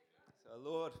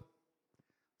Lord,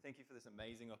 thank you for this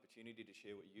amazing opportunity to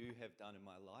share what you have done in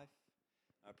my life.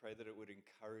 I pray that it would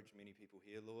encourage many people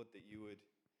here, Lord, that you would,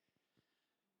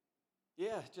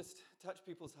 just touch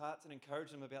people's hearts and encourage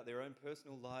them about their own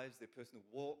personal lives, their personal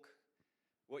walk,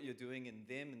 what you're doing in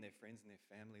them and their friends and their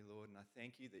family, Lord. And I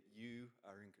thank you that you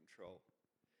are in control.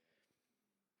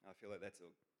 I feel like that's a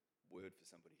word for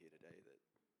somebody here today, that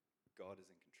God is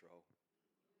in control.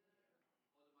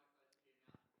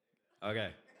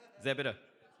 Okay, is that better?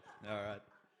 All right.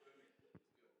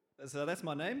 So that's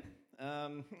my name.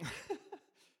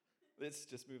 Let's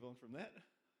just move on from that.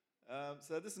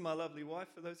 So this is my lovely wife,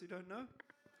 for those who don't know.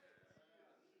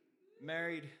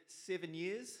 Married 7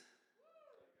 years.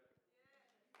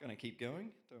 Gonna keep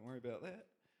going, don't worry about that.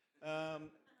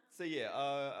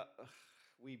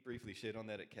 We briefly shared on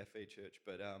that at Cafe Church,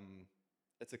 but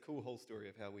it's a cool whole story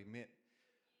of how we met.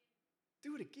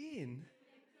 Do it again.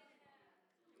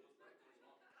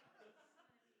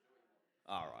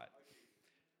 All right.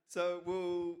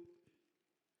 So,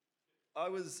 I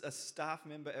was a staff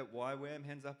member at YWAM.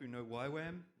 Hands up who know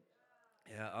YWAM.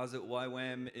 Yeah, I was at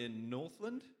YWAM in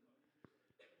Northland,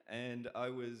 and I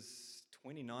was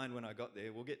 29 when I got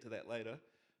there. We'll get to that later.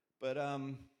 But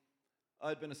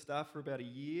I'd been a staff for about a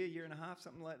year and a half,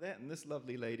 something like that, and this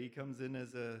lovely lady comes in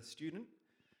as a student.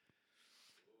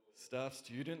 Staff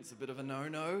student's a bit of a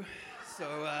no-no.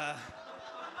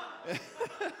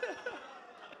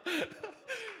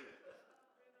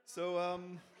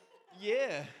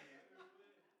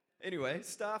 Anyway,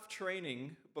 staff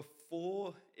training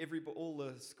before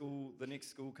the next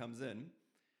school comes in.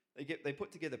 They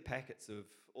put together packets of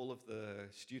all of the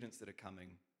students that are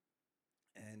coming,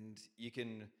 and you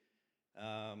can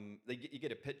you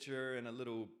get a picture and a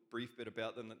little brief bit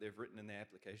about them that they've written in their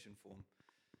application form,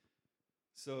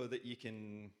 so that you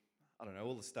can,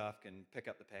 all the staff can pick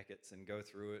up the packets and go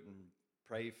through it and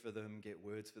pray for them, get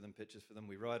words for them, pictures for them.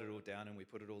 We write it all down and we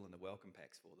put it all in the welcome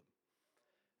packs for them.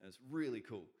 And it's really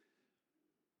cool.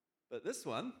 But this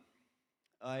one,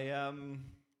 I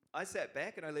sat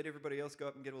back and I let everybody else go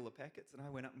up and get all the packets, and I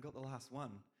went up and got the last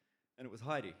one, and it was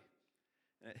Heidi.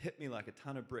 And it hit me like a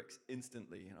ton of bricks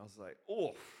instantly, and I was like,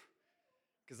 oh,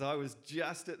 because I was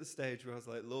just at the stage where I was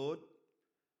like, Lord,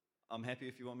 I'm happy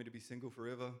if you want me to be single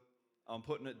forever. I'm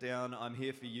putting it down. I'm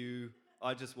here for you.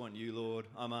 I just want you, Lord.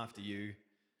 I'm after you.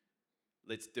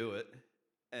 Let's do it.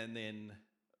 And then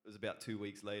it was about 2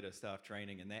 weeks later, staff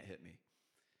training, and that hit me.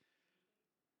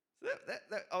 So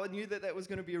I knew that was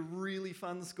going to be a really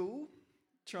fun school,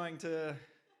 trying to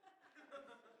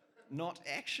not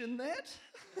action that.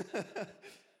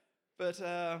 But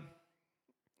so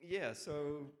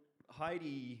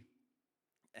Heidi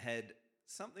had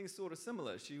something sort of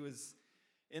similar. She was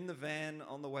in the van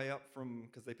on the way up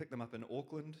because they picked them up in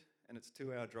Auckland, and it's a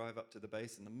 2-hour drive up to the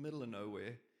base in the middle of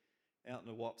nowhere, out in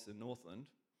the Wops in Northland.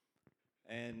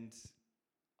 And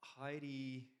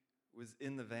Heidi was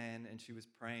in the van, and she was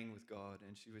praying with God,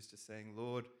 and she was just saying,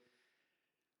 Lord,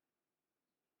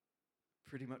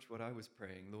 pretty much what I was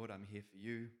praying, Lord, I'm here for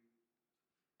you.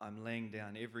 I'm laying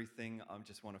down everything. I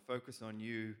just want to focus on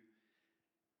you.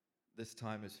 This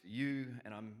time is for you.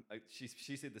 And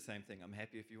she said the same thing. I'm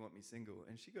happy if you want me single.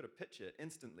 And she got a picture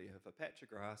instantly of a patch of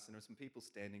grass, and there were some people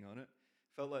standing on it.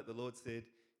 Felt like the Lord said,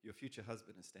 your future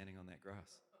husband is standing on that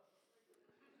grass.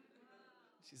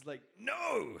 She's like,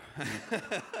 no!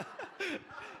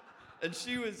 And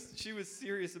she was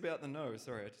serious about the no.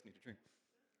 Sorry, I just need a drink.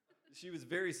 She was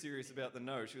very serious about the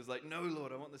no. She was like, no,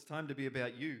 Lord, I want this time to be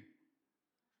about you.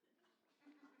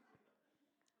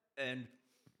 And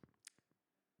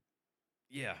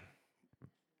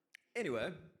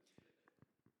anyway,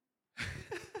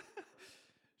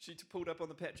 she pulled up on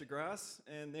the patch of grass,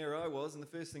 and there I was, and the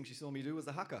first thing she saw me do was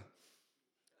a haka.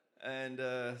 And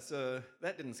so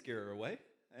that didn't scare her away.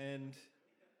 And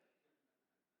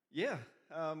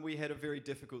we had a very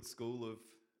difficult school of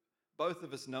both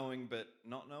of us knowing but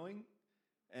not knowing.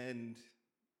 And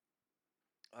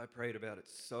I prayed about it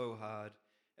so hard.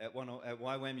 At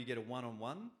YWAM, you get a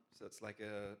one-on-one. So it's like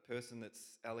a person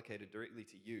that's allocated directly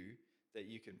to you that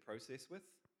you can process with.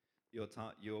 Your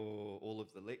all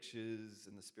of the lectures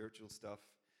and the spiritual stuff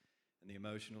and the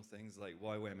emotional things. Like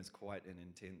YWAM is quite an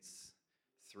intense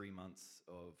 3 months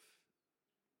of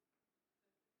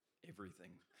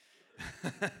everything.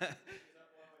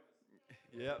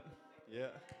 Yeah.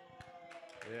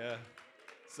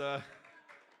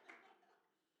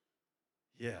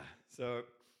 So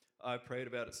I prayed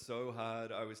about it so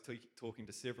hard. I was talking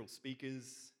to several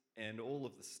speakers and all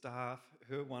of the staff,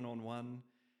 her one-on-one,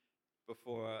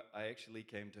 before I actually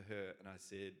came to her and I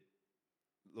said,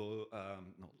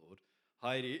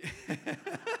 Heidi.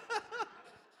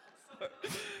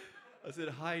 I said,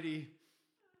 Heidi,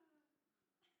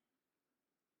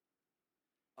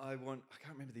 I can't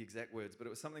remember the exact words, but it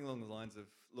was something along the lines of,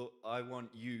 look, I want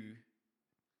you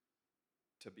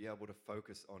to be able to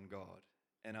focus on God.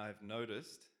 And I've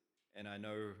noticed, and I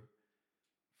know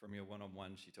from your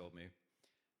one-on-one, she told me,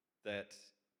 that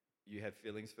you have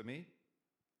feelings for me.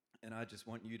 And I just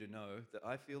want you to know that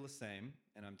I feel the same,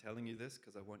 and I'm telling you this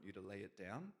because I want you to lay it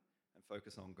down and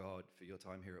focus on God for your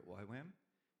time here at YWAM.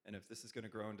 And if this is going to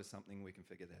grow into something, we can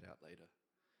figure that out later.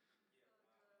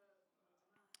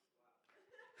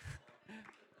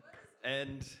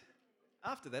 And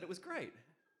after that, it was great.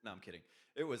 No, I'm kidding.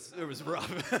 It was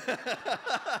rough.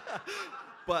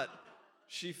 But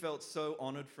she felt so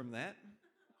honored from that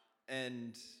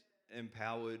and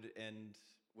empowered and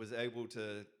was able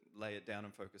to lay it down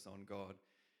and focus on God.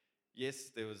 Yes,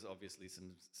 there was obviously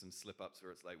some slip-ups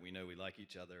where it's like, we know we like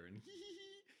each other and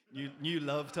new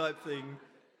love type thing.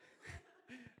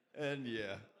 And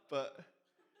yeah, but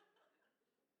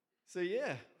so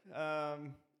yeah,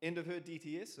 end of her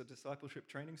DTS, or discipleship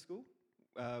training school,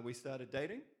 we started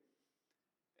dating,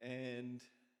 and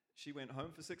she went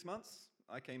home for 6 months.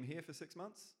 I came here for 6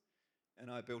 months, and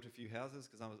I built a few houses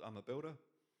because I'm a builder,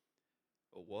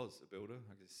 or was a builder.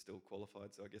 I guess still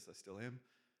qualified, so I guess I still am.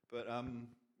 But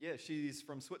yeah, she's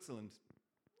from Switzerland,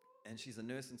 and she's a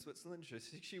nurse in Switzerland.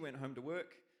 She went home to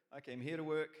work. I came here to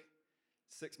work.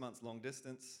 6 months long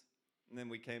distance, and then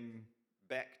we came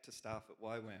back to staff at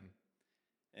YWAM.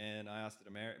 And I asked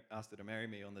her to marry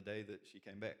me on the day that she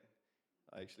came back.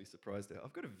 I actually surprised her.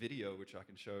 I've got a video which I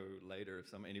can show later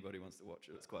if anybody wants to watch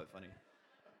it. It's quite funny.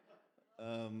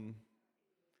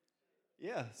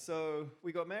 Yeah, so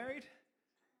we got married,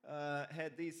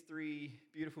 had these 3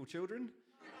 beautiful children.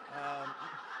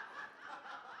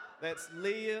 That's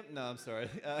Liam. No, I'm sorry.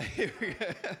 Here we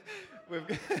go.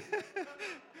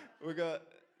 We've got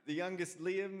the youngest,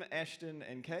 Liam, Ashton,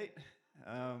 and Kate.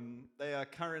 They are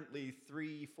currently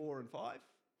 3, 4, and 5.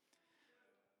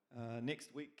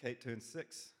 Next week, Kate turns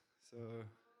 6. So,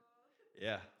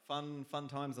 yeah, fun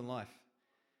times in life.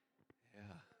 Yeah,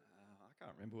 I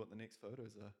can't remember what the next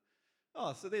photos are.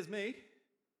 Oh, so there's me.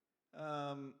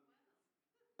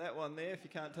 That one there, if you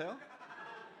can't tell.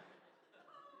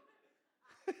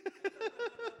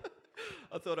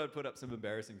 I thought I'd put up some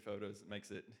embarrassing photos. It makes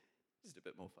it just a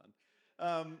bit more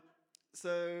fun.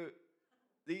 So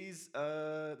this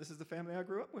is the family I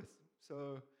grew up with.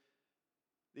 So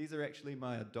these are actually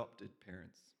my adopted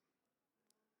parents.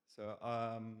 So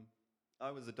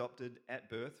I was adopted at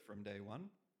birth from day one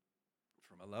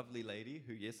from a lovely lady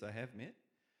who, yes, I have met.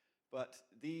 But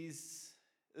this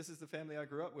is the family I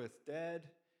grew up with. Dad,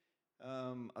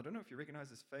 I don't know if you recognize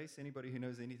his face. Anybody who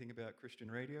knows anything about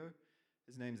Christian radio?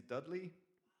 His name's Dudley.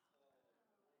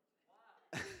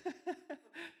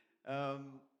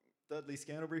 Dudley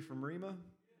Scantlebury from Rima.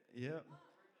 Yeah.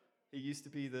 He used to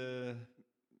be the,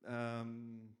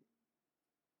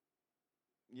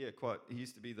 he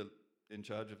used to be in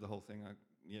charge of the whole thing,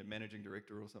 managing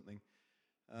director or something.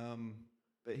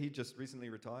 But he just recently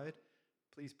retired.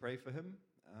 Please pray for him.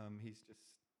 He's just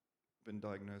been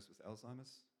diagnosed with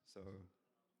Alzheimer's, so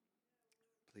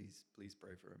please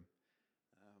pray for him.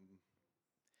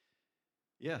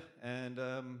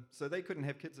 So they couldn't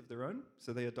have kids of their own,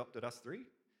 so they adopted us 3.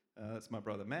 That's my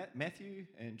brother Matthew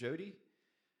and Jody.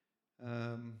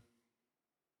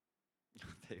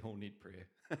 They all need prayer.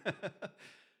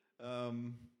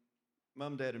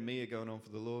 Mum, Dad, and me are going on for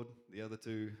the Lord. The other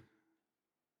 2,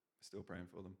 still praying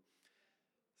for them.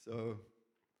 So,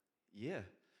 yeah.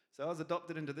 So I was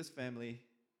adopted into this family.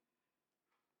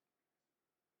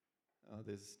 Oh,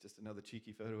 there's just another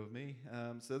cheeky photo of me.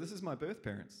 So this is my birth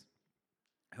parents,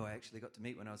 who I actually got to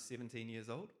meet when I was 17 years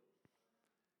old.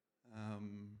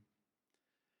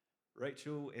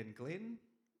 Rachel and Glenn.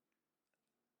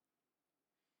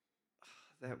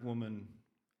 That woman,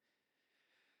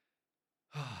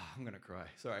 I'm going to cry,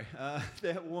 sorry.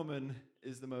 That woman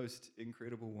is the most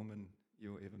incredible woman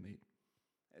you'll ever meet.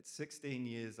 At 16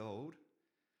 years old,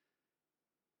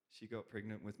 she got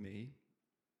pregnant with me.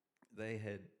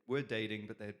 Were dating,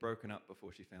 but they had broken up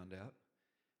before she found out.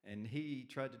 And he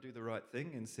tried to do the right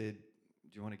thing and said, do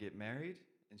you want to get married?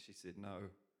 And she said, no,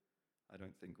 I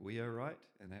don't think we are right.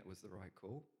 And that was the right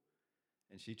call.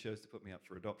 And she chose to put me up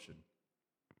for adoption.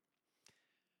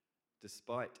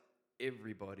 Despite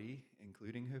everybody,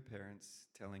 including her parents,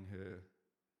 telling her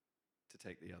to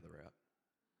take the other out.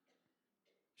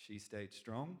 She stayed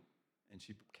strong, and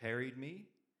she carried me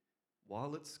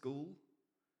while at school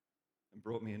and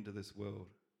brought me into this world.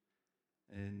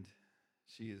 And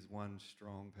she is one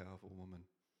strong, powerful woman.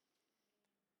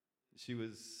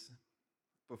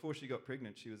 before she got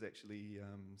pregnant, she was actually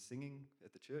singing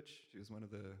at the church. She was one of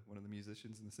the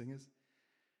musicians and the singers.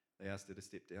 They asked her to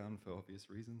step down for obvious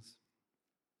reasons.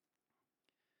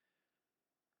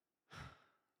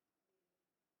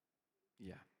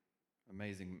 Yeah,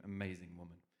 amazing, amazing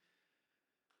woman.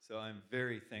 So I'm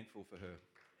very thankful for her.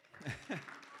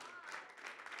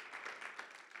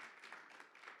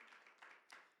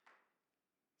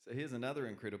 So here's another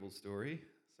incredible story.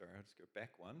 Sorry, I'll just go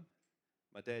back one.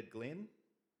 My dad, Glenn,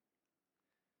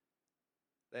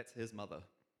 that's his mother.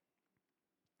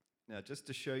 Now, just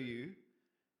to show you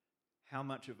how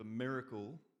much of a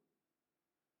miracle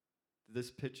this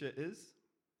picture is,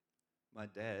 my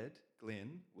dad,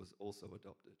 Glenn, was also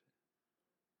adopted.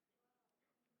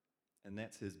 And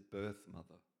that's his birth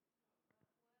mother.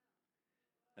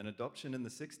 An adoption in the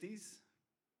 60s,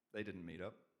 they didn't meet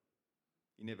up.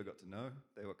 You never got to know.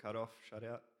 They were cut off, shut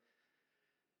out.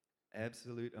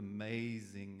 Absolute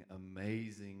amazing,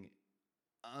 amazing,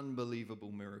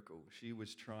 unbelievable miracle. She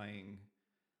was trying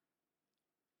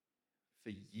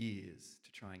for years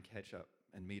to try and catch up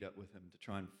and meet up with him, to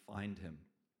try and find him.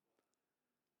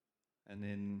 And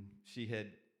then she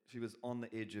was on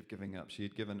the edge of giving up. She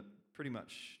had pretty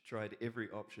much tried every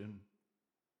option.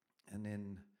 And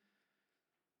then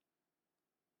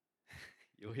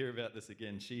you'll hear about this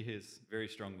again. She hears very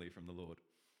strongly from the Lord.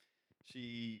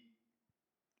 She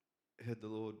heard the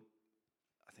Lord,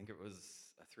 I think it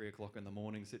was a 3 o'clock in the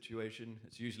morning situation.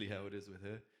 It's usually how it is with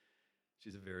her.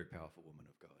 She's a very powerful woman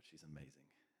of God. She's amazing.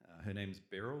 Her name's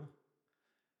Beryl.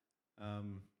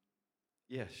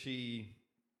 She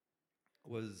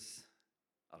was,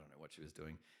 I don't know what she was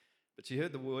doing, but she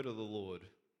heard the word of the Lord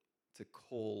to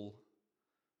call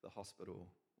the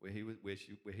hospital where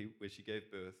she gave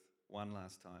birth one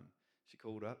last time. She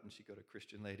called up and she got a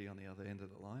Christian lady on the other end of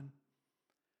the line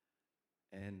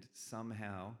and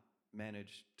somehow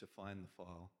managed to find the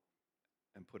file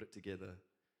and put it together.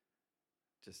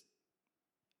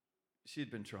 She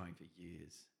had been trying for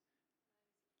years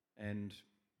and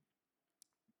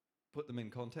put them in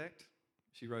contact.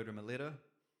 She wrote him a letter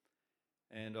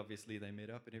and obviously they met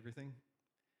up and everything.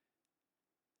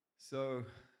 So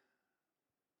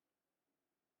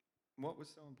what was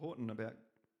so important about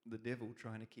the devil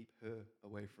trying to keep her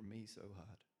away from me so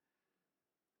hard?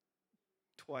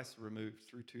 Twice removed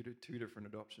through two different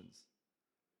adoptions.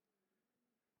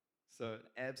 So an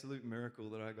absolute miracle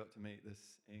that I got to meet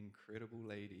this incredible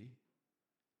lady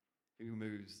who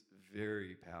moves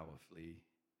very powerfully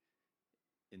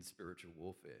in spiritual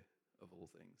warfare, of all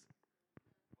things.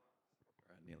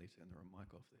 I nearly turned the wrong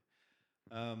mic off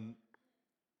there.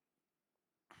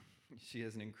 She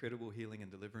has an incredible healing and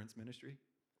deliverance ministry.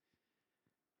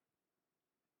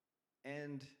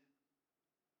 And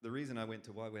the reason I went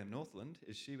to YWAM Northland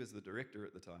is she was the director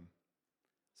at the time.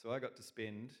 So I got to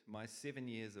spend my 7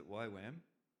 years at YWAM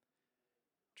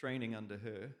training under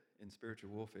her in spiritual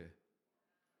warfare.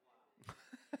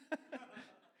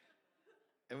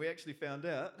 And we actually found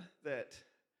out that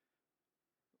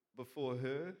before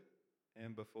her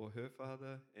and before her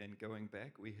father and going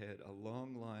back, we had a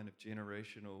long line of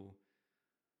generational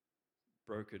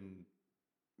broken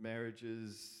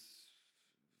marriages,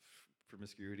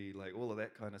 promiscuity, like all of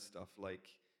that kind of stuff,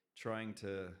 like trying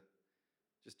to,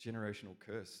 just generational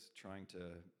curse, trying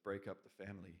to break up the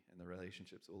family and the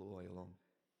relationships all the way along.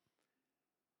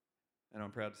 And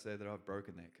I'm proud to say that I've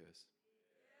broken that curse.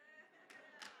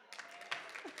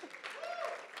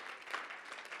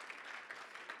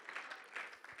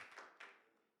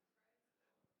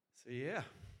 So yeah,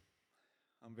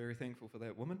 I'm very thankful for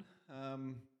that woman.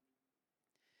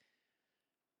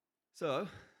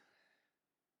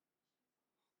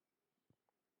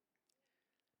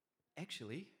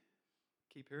 Actually,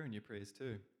 keep her in your prayers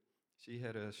too. She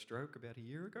had a stroke about a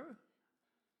year ago,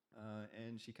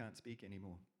 and she can't speak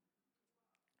anymore.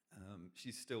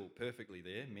 She's still perfectly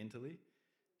there mentally.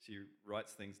 She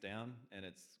writes things down, and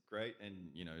it's great,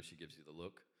 and, she gives you the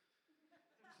look.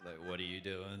 She's like, what are you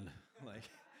doing? Like,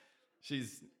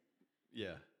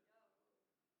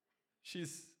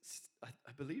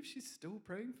 I believe she's still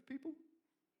praying for people.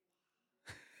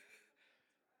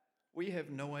 We have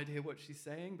no idea what she's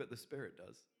saying, but the Spirit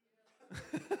does.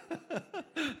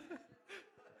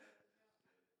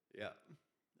 Yeah.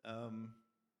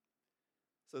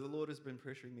 So the Lord has been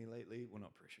pressuring me lately, well,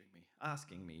 not pressuring me,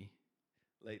 asking me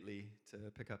lately to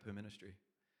pick up her ministry.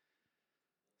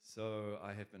 So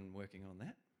I have been working on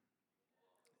that.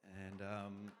 And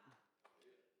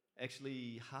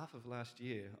actually, half of last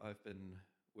year, I've been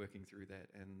working through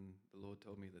that, and the Lord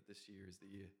told me that this year is the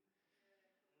year.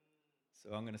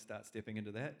 So I'm going to start stepping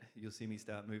into that. You'll see me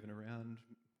start moving around,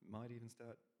 might even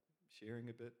start sharing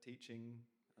a bit, teaching.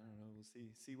 I don't know, we'll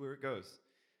see where it goes,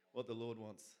 what the Lord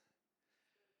wants.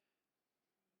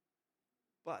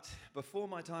 But before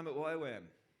my time at YWAM,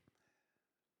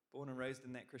 born and raised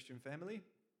in that Christian family,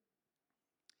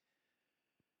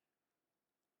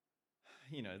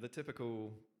 you know, the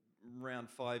typical around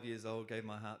 5 years old, gave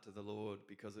my heart to the Lord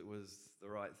because it was the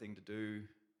right thing to do.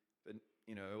 But,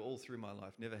 you know, all through my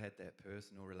life, never had that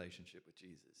personal relationship with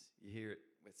Jesus. You hear it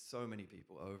with so many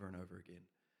people over and over again.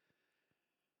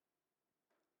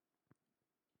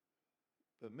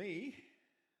 But me,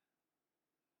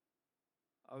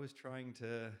 I was trying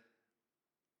to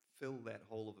fill that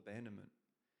hole of abandonment.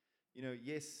 You know,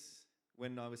 yes,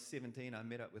 when I was 17, I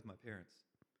met up with my parents.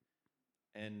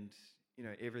 And, you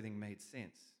know, everything made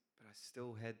sense. But I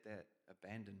still had that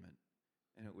abandonment.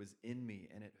 And it was in me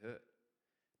and it hurt.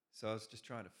 So I was just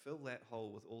trying to fill that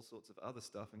hole with all sorts of other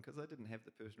stuff. And because I didn't have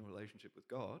the personal relationship with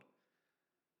God,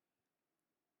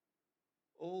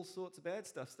 all sorts of bad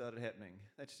stuff started happening.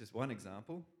 That's just one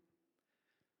example.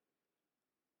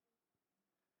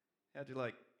 How'd you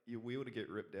like your wheel to get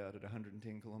ripped out at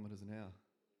 110 kilometers an hour?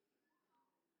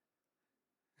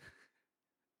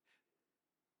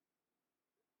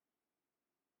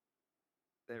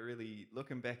 That really,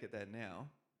 looking back at that now,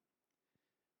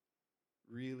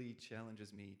 really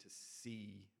challenges me to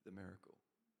see the miracle.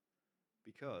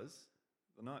 Because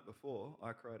the night before,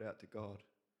 I cried out to God.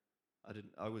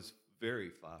 I was very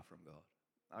far from God.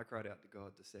 I cried out to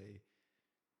God to say,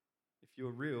 if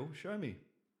you're real, show me.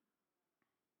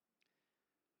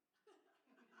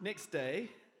 Next day,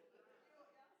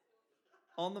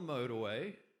 on the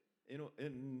motorway,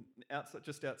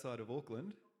 just outside of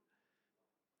Auckland,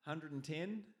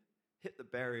 110, hit the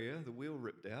barrier, the wheel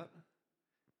ripped out,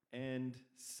 and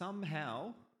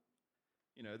somehow,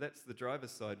 you know, that's the driver's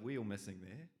side wheel missing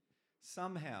there.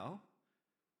 Somehow,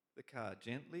 the car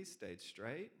gently stayed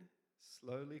straight,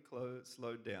 slowly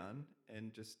slowed down,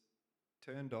 and just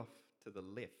turned off to the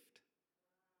left.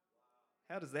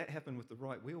 How does that happen with the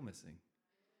right wheel missing?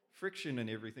 Friction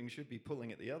and everything should be pulling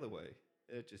it the other way.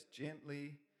 It just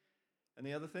gently... And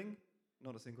the other thing,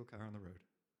 not a single car on the road.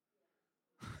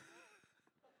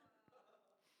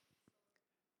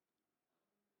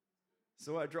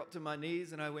 So I dropped to my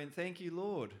knees and I went, thank you,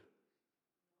 Lord.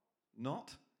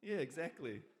 Not? Yeah,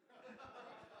 exactly.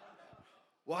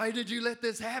 Why did you let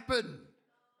this happen?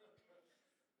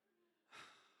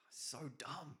 So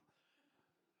dumb.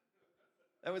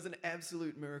 That was an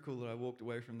absolute miracle that I walked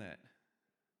away from that.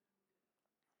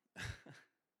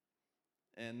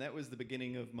 And that was the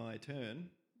beginning of my turn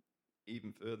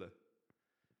even further.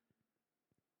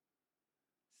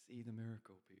 See the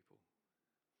miracle, people.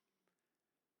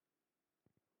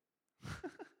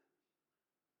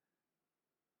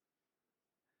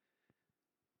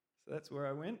 So that's where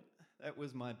I went. That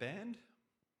was my band.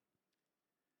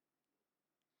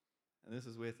 And this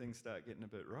is where things start getting a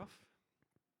bit rough.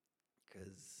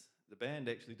 Because the band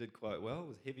actually did quite well. It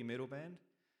was a heavy metal band.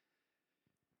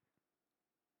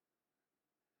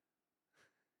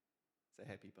 It's a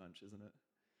happy bunch, isn't it?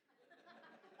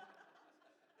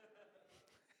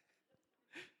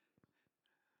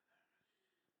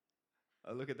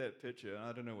 I look at that picture, and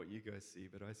I don't know what you guys see,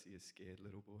 but I see a scared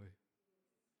little boy.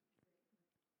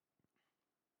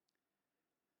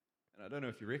 And I don't know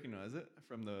if you recognize it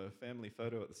from the family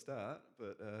photo at the start,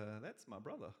 but that's my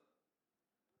brother.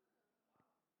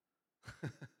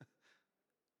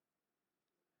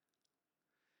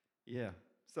 Yeah,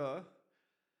 so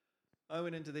I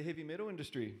went into the heavy metal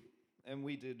industry, and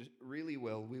we did really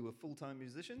well. We were full-time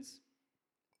musicians.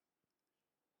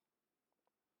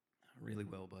 Really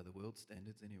well by the world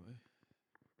standards, anyway.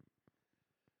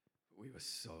 But we were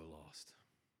so lost.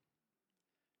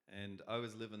 And I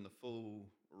was living the full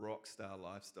rock star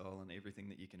lifestyle, and everything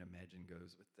that you can imagine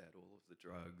goes with that, all of the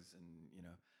drugs. And, you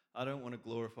know, I don't want to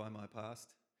glorify my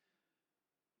past,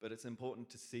 but it's important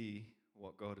to see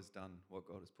what God has done, what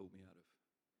God has pulled me out of.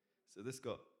 So this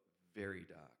got very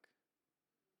dark.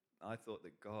 I thought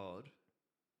that God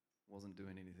wasn't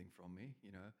doing anything from me,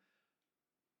 you know.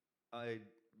 I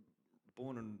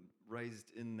born and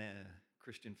raised in a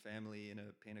Christian family in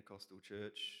a Pentecostal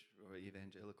church or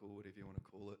evangelical, whatever you want to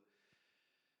call it,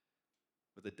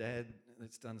 with a dad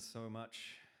that's done so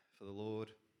much for the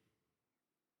Lord.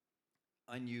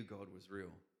 I knew God was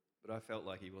real, but I felt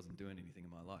like he wasn't doing anything in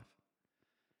my life.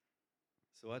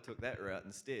 So I took that route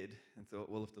instead and thought,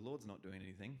 well, if the Lord's not doing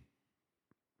anything,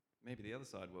 maybe the other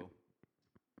side will.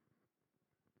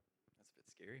 That's a bit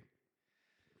scary.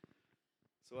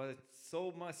 So I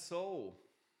sold my soul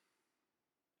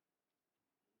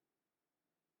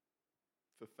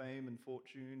for fame and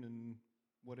fortune and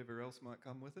whatever else might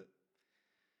come with it.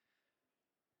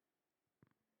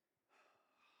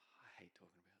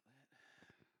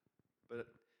 But,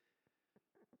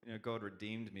 God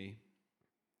redeemed me.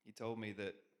 He told me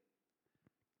that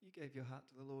you gave your heart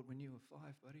to the Lord when you were 5,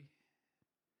 buddy.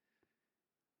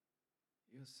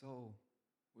 Your soul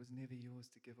was never yours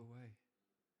to give away.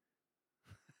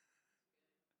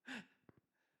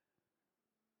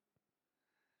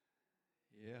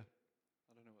 Yeah.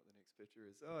 I don't know what the next picture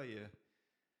is. Oh, yeah.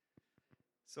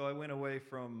 So I went away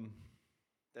from,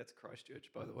 that's Christchurch,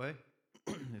 by the way,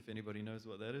 if anybody knows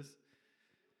what that is.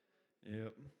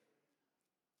 Yep.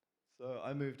 So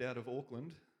I moved out of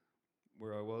Auckland,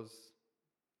 where I was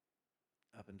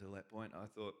up until that point. I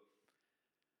thought,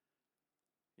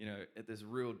 at this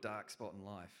real dark spot in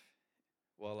life,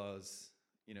 while I was,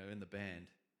 in the band,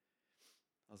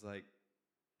 I was like,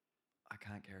 I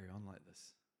can't carry on like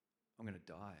this. I'm going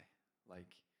to die.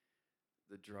 Like,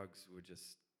 the drugs were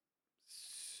just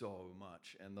so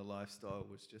much, and the lifestyle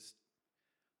was just,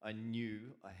 I knew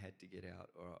I had to get out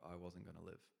or I wasn't going to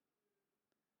live.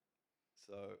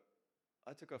 So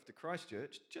I took off to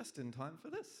Christchurch just in time for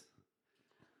this.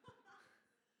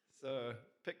 So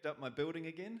picked up my building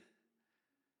again,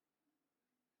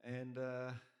 and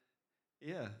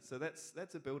so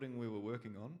that's a building we were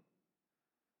working on,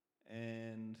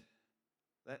 and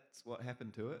that's what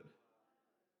happened to it.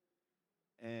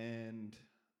 And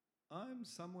I'm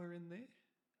somewhere in there.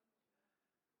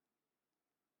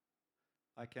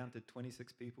 I counted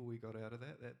 26 people we got out of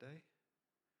that day.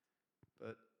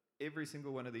 But every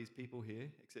single one of these people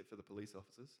here, except for the police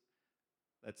officers,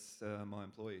 that's my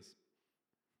employees.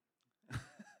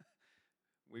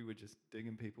 We were just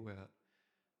digging people out.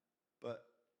 But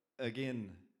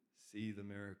again, see the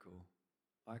miracle.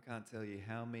 I can't tell you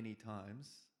how many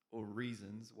times or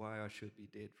reasons why I should be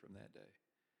dead from that day.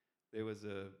 There was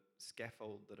a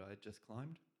scaffold that I had just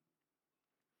climbed,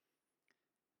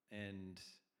 and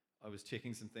I was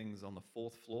checking some things on the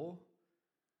 4th floor,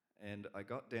 and I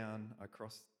got down, I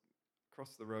crossed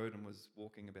the road and was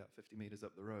walking about 50 meters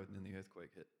up the road, and then the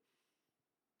earthquake hit.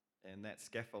 And that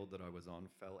scaffold that I was on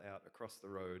fell out across the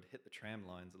road, hit the tram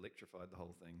lines, electrified the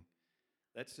whole thing.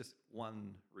 That's just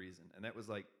one reason. And that was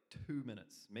like 2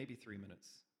 minutes, maybe 3 minutes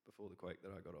before the quake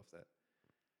that I got off that.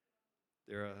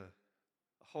 There are a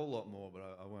whole lot more, but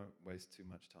I won't waste too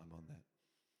much time on that.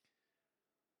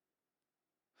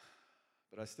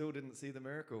 But I still didn't see the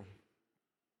miracle.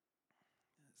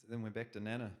 So then we're back to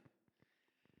Nana.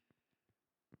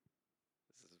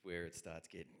 This is where it starts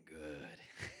getting good.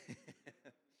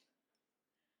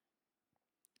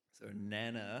 So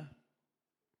Nana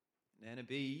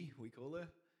B, we call her.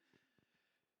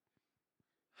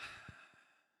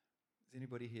 Is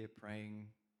anybody here praying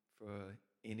for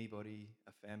anybody,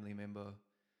 a family member,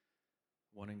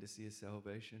 wanting to see a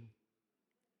salvation?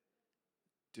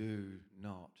 Do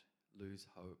not lose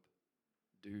hope.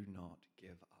 Do not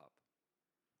give up.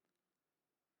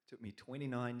 It took me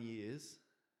 29 years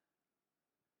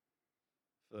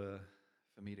for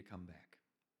me to come back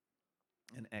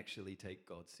and actually take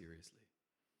God seriously.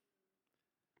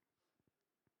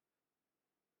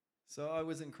 So I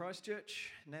was in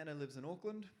Christchurch. Nana lives in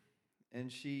Auckland, and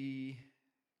she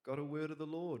got a word of the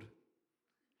Lord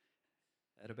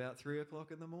at about 3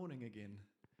 o'clock in the morning again.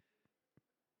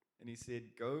 And he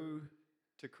said, go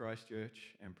to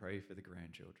Christchurch and pray for the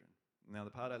grandchildren. Now, the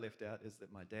part I left out is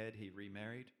that my dad, he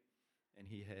remarried, and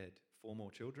he had 4 more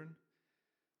children.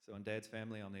 So in Dad's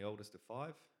family, I'm the oldest of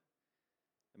 5.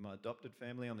 In my adopted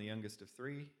family, I'm the youngest of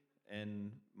 3.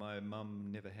 And my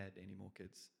mum never had any more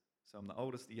kids. So I'm the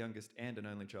oldest, the youngest, and an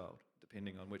only child,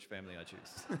 depending on which family I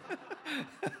choose.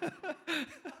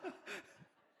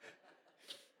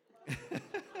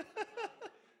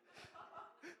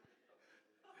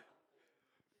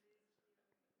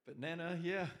 But Nana,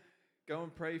 go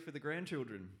and pray for the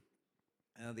grandchildren.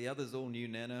 The others all knew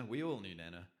Nana. We all knew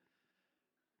Nana.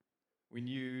 We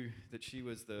knew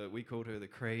that we called her the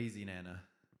crazy Nana.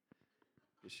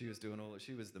 She was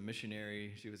she was the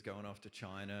missionary. She was going off to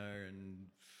China and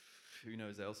who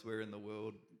knows elsewhere in the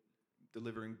world,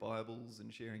 delivering Bibles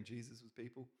and sharing Jesus with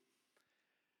people.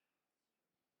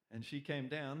 And she came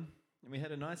down, and we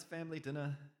had a nice family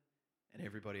dinner, and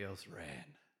everybody else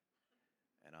ran.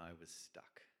 And I was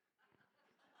stuck.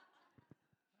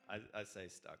 I say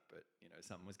stuck, but,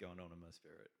 something was going on in my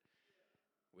spirit,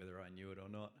 whether I knew it or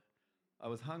not. I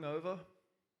was hungover.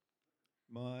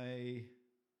 I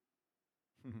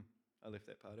left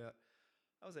that part out.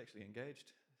 I was actually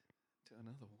engaged to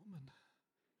another woman.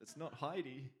 It's not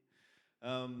Heidi.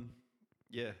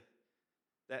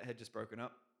 That had just broken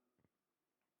up.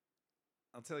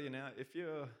 I'll tell you now, if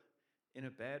you're in a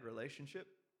bad relationship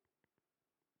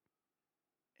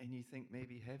and you think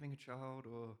maybe having a child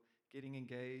or getting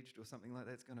engaged or something like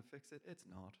that's going to fix it, it's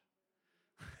not.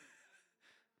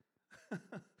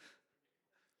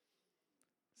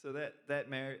 So that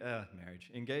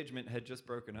engagement had just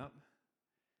broken up,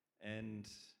 and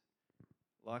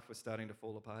life was starting to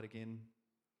fall apart again.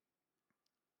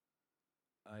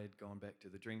 I had gone back to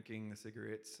the drinking, the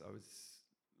cigarettes. I was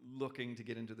looking to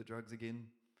get into the drugs again.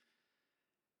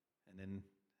 And then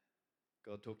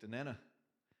God talked to Nana.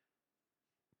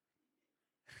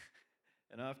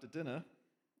 And after dinner,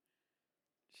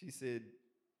 she said,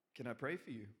 "Can I pray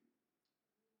for you?"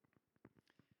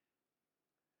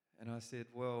 And I said,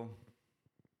 "Well,"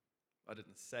 I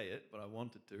didn't say it, but I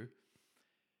wanted to.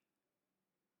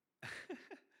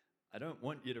 "I don't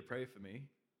want you to pray for me,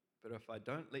 but if I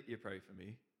don't let you pray for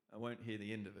me, I won't hear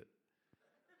the end of it.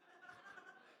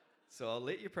 So I'll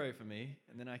let you pray for me,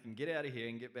 and then I can get out of here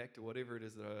and get back to whatever it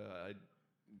is that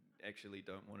I actually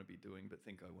don't want to be doing, but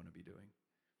think I want to be doing."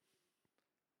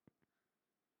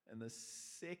 And the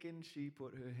second she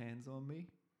put her hands on me,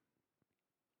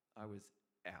 I was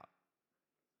out.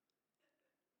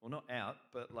 Well, not out,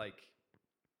 but like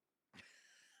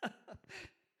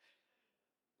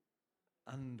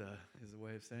under is a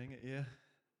way of saying it, yeah.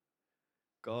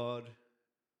 God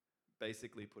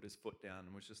basically put his foot down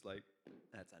and was just like,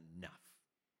 "That's enough.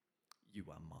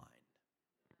 You are mine."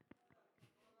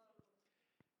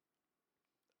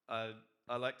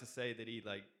 I like to say that he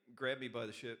like grabbed me by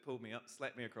the shirt, pulled me up,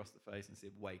 slapped me across the face and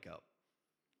said, "Wake up."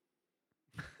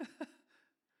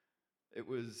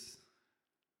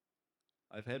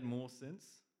 I've had more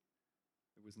since.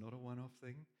 It was not a one-off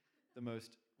thing. The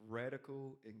most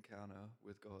radical encounter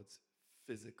with God's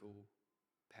physical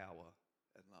power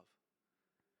and love.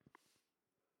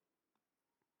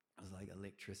 It was like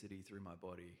electricity through my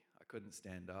body. I couldn't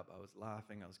stand up. I was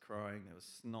laughing. I was crying. There was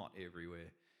snot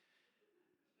everywhere.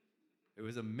 It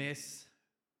was a mess,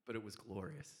 but it was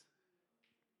glorious.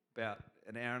 About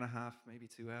an hour and a half, maybe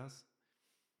 2 hours.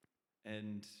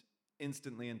 And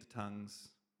instantly into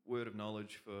tongues, word of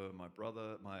knowledge for my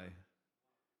brother, my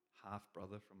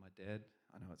half-brother from my dad.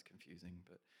 I know it's confusing,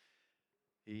 but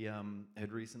he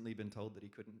had recently been told that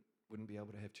he wouldn't be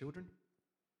able to have children.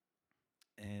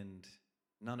 And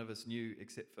none of us knew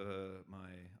except for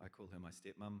I call her my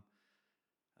stepmom,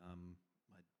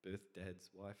 my birth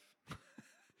dad's wife.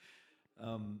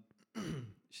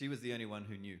 She was the only one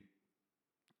who knew.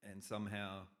 And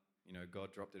somehow,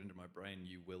 God dropped it into my brain,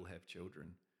 "You will have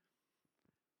children."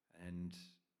 And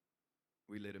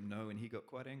we let him know, and he got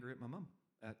quite angry at my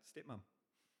stepmom,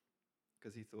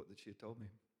 because he thought that she had told me.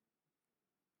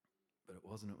 But it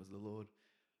wasn't, it was the Lord.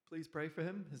 Please pray for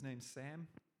him. His name's Sam.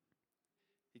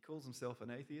 He calls himself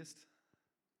an atheist,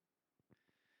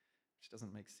 which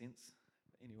doesn't make sense.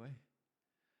 But anyway.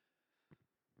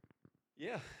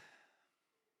 Yeah.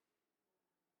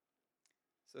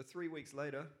 So 3 weeks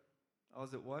later, I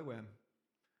was at YWAM.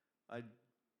 I'd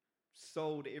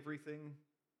sold everything,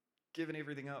 given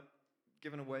everything up,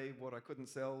 given away what I couldn't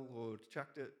sell or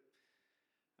chucked it.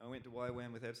 I went to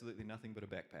YWAM with absolutely nothing but a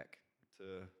backpack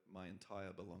to my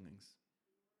entire belongings.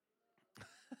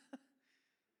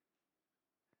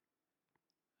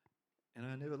 And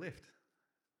I never left,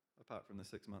 apart from the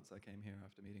 6 months I came here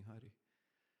after meeting Heidi.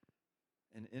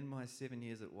 And in my 7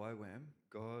 years at YWAM,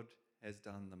 God has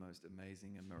done the most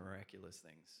amazing and miraculous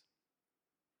things.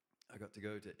 I got to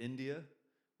go to India,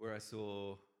 where I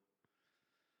saw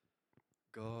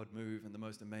God move in the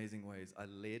most amazing ways. I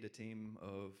led a team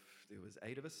there was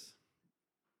 8 of us,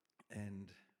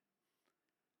 and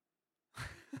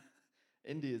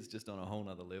India's just on a whole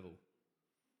nother level.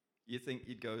 You think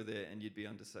you'd go there and you'd be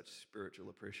under such spiritual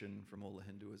oppression from all the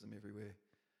Hinduism everywhere,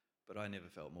 but I never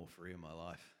felt more free in my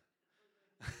life.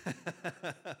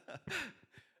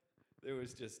 There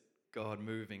was just God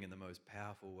moving in the most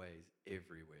powerful ways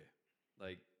everywhere.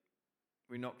 Like,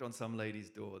 we knocked on some lady's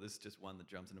door. This is just one that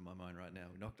jumps into my mind right now.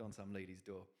 We knocked on some lady's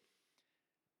door,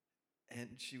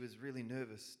 and she was really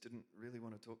nervous, didn't really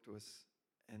want to talk to us,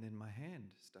 and then my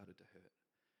hand started to hurt.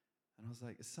 And I was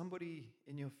like, is somebody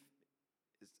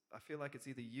I feel like it's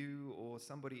either you or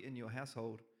somebody in your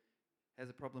household has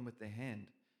a problem with their hand.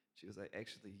 She was like,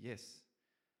 actually, yes.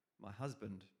 My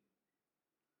husband,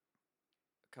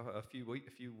 a few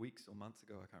weeks or months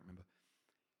ago, I can't remember,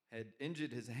 had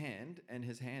injured his hand, and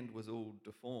his hand was all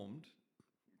deformed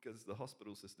because the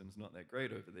hospital system's not that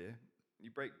great over there.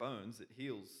 You break bones, it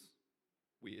heals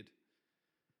weird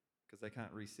because they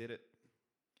can't reset it.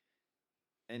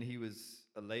 And he was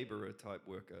a laborer type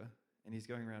worker, and he's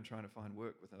going around trying to find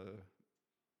work with a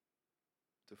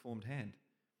deformed hand.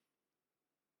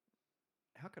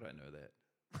 How could I know that?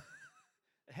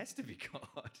 It has to be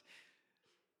God.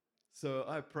 So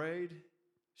I prayed.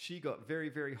 She got very,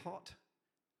 very hot,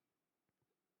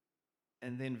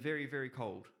 and then very, very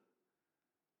cold.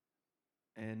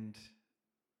 And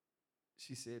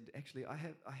she said, actually, I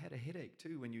had a headache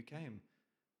too when you came,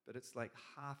 but it's like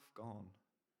half gone.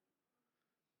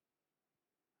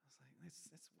 I was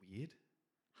like, that's weird.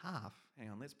 Half. Hang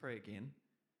on, let's pray again.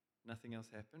 Nothing else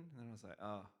happened. And then I was like,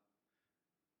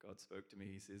 God spoke to me.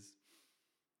 He says,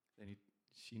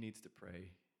 she needs to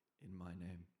pray in my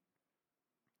name.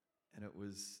 And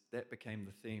that became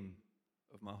the theme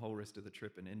of my whole rest of the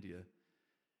trip in India,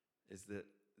 is that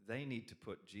they need to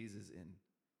put Jesus in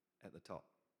at the top.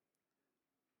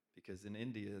 Because in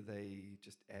India, they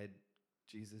just add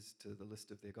Jesus to the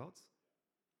list of their gods.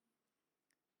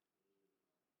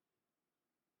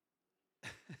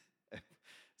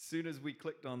 As soon as we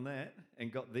clicked on that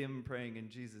and got them praying in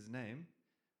Jesus' name,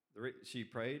 she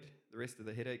prayed, the rest of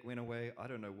the headache went away. I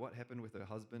don't know what happened with her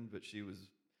husband, but he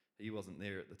wasn't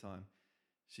there at the time.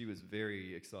 She was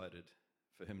very excited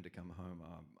for him to come home.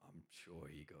 I'm sure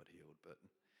he got healed, but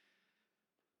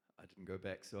I didn't go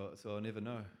back, so I'll never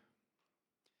know.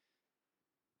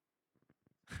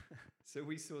 So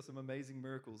we saw some amazing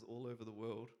miracles all over the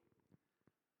world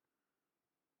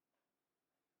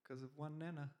because of one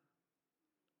Nana.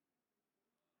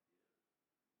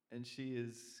 And she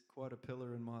is quite a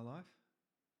pillar in my life.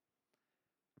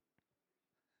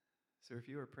 So if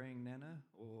you are praying Nana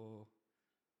or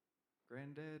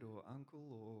granddad or uncle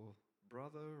or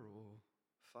brother or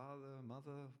father,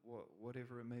 mother,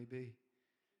 whatever it may be,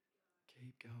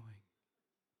 keep going.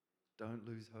 Don't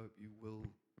lose hope. You will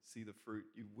see the fruit.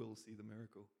 You will see the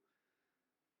miracle.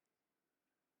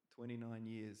 29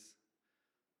 years.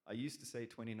 I used to say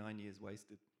 29 years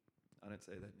wasted. I don't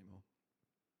say that anymore.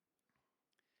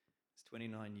 It's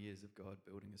 29 years of God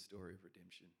building a story of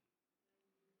redemption.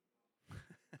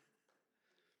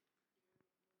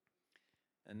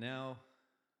 And now,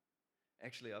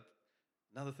 actually,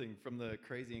 another thing from the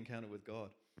crazy encounter with God.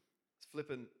 It's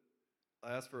flippant.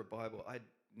 I asked for a Bible. I'd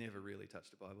never really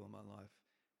touched a Bible in my life.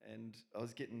 And I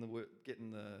was getting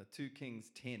the 2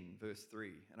 Kings 10, verse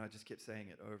 3, and I just kept saying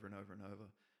it over and over and over.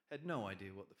 Had no idea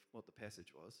what the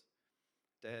passage was.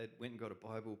 Dad went and got a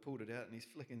Bible, pulled it out, and he's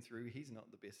flicking through. He's not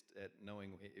the best at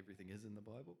knowing where everything is in the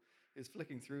Bible. He was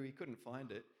flicking through. He couldn't find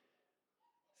it.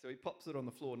 So he pops it on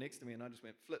the floor next to me, and I just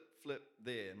went flip, flip,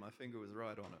 there, and my finger was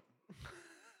right on it.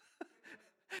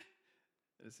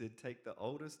 And it said, take the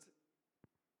oldest,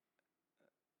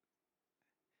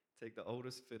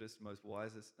 fittest, most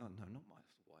wisest. Oh, no, not most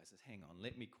wisest. Hang on,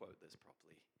 let me quote this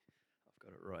properly. I've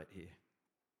got it right here.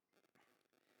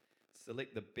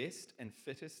 Select the best and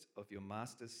fittest of your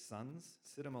master's sons,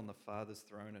 sit them on the Father's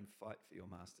throne, and fight for your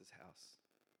master's house.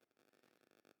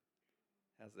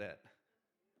 How's that?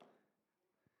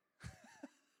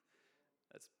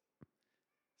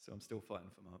 So I'm still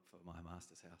fighting for my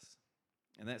master's house.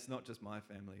 And that's not just my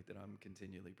family that I'm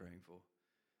continually praying for.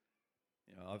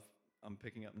 You know, I'm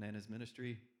picking up Nana's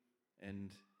ministry, and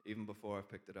even before I've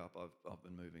picked it up, I've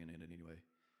been moving in it anyway.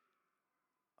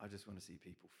 I just want to see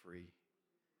people free.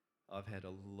 I've had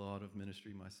a lot of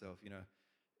ministry myself. You know,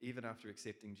 even after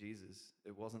accepting Jesus,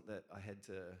 it wasn't that I had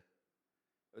to.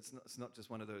 It's not just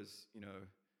one of those, you know,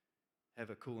 have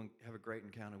a great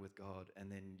encounter with God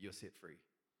and then you're set free.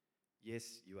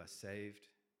 Yes, you are saved.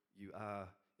 You are,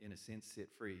 in a sense,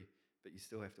 set free, but you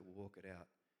still have to walk it out.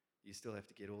 You still have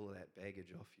to get all of that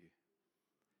baggage off you.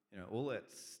 You know, all that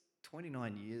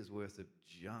 29 years worth of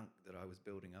junk that I was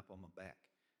building up on my back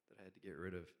that I had to get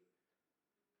rid of.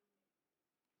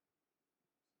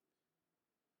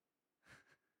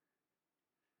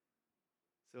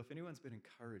 So if anyone's been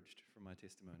encouraged from my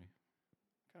testimony,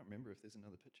 I can't remember if there's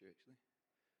another picture actually.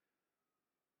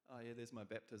 Oh yeah, there's my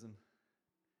baptism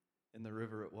in the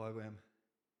river at Waiwam.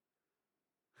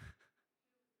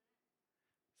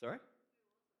 Sorry?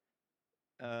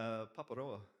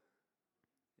 Paparoa.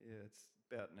 Yeah, it's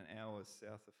about an hour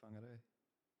south of Whangarei.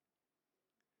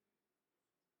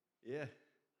 Yeah.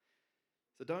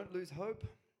 So don't lose hope.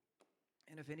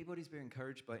 And if anybody's been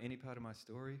encouraged by any part of my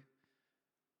story,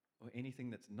 or anything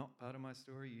that's not part of my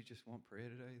story, you just want prayer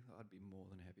today, I'd be more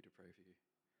than happy to pray for you.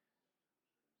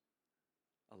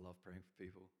 I love praying for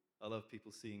people. I love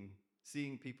people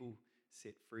seeing people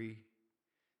set free,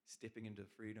 stepping into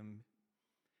freedom,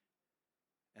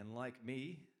 and like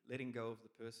me, letting go of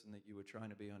the person that you were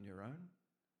trying to be on your own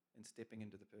and stepping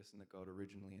into the person that God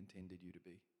originally intended you to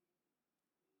be.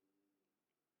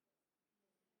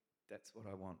 That's what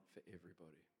I want for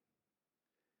everybody.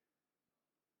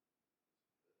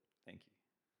 Thank you.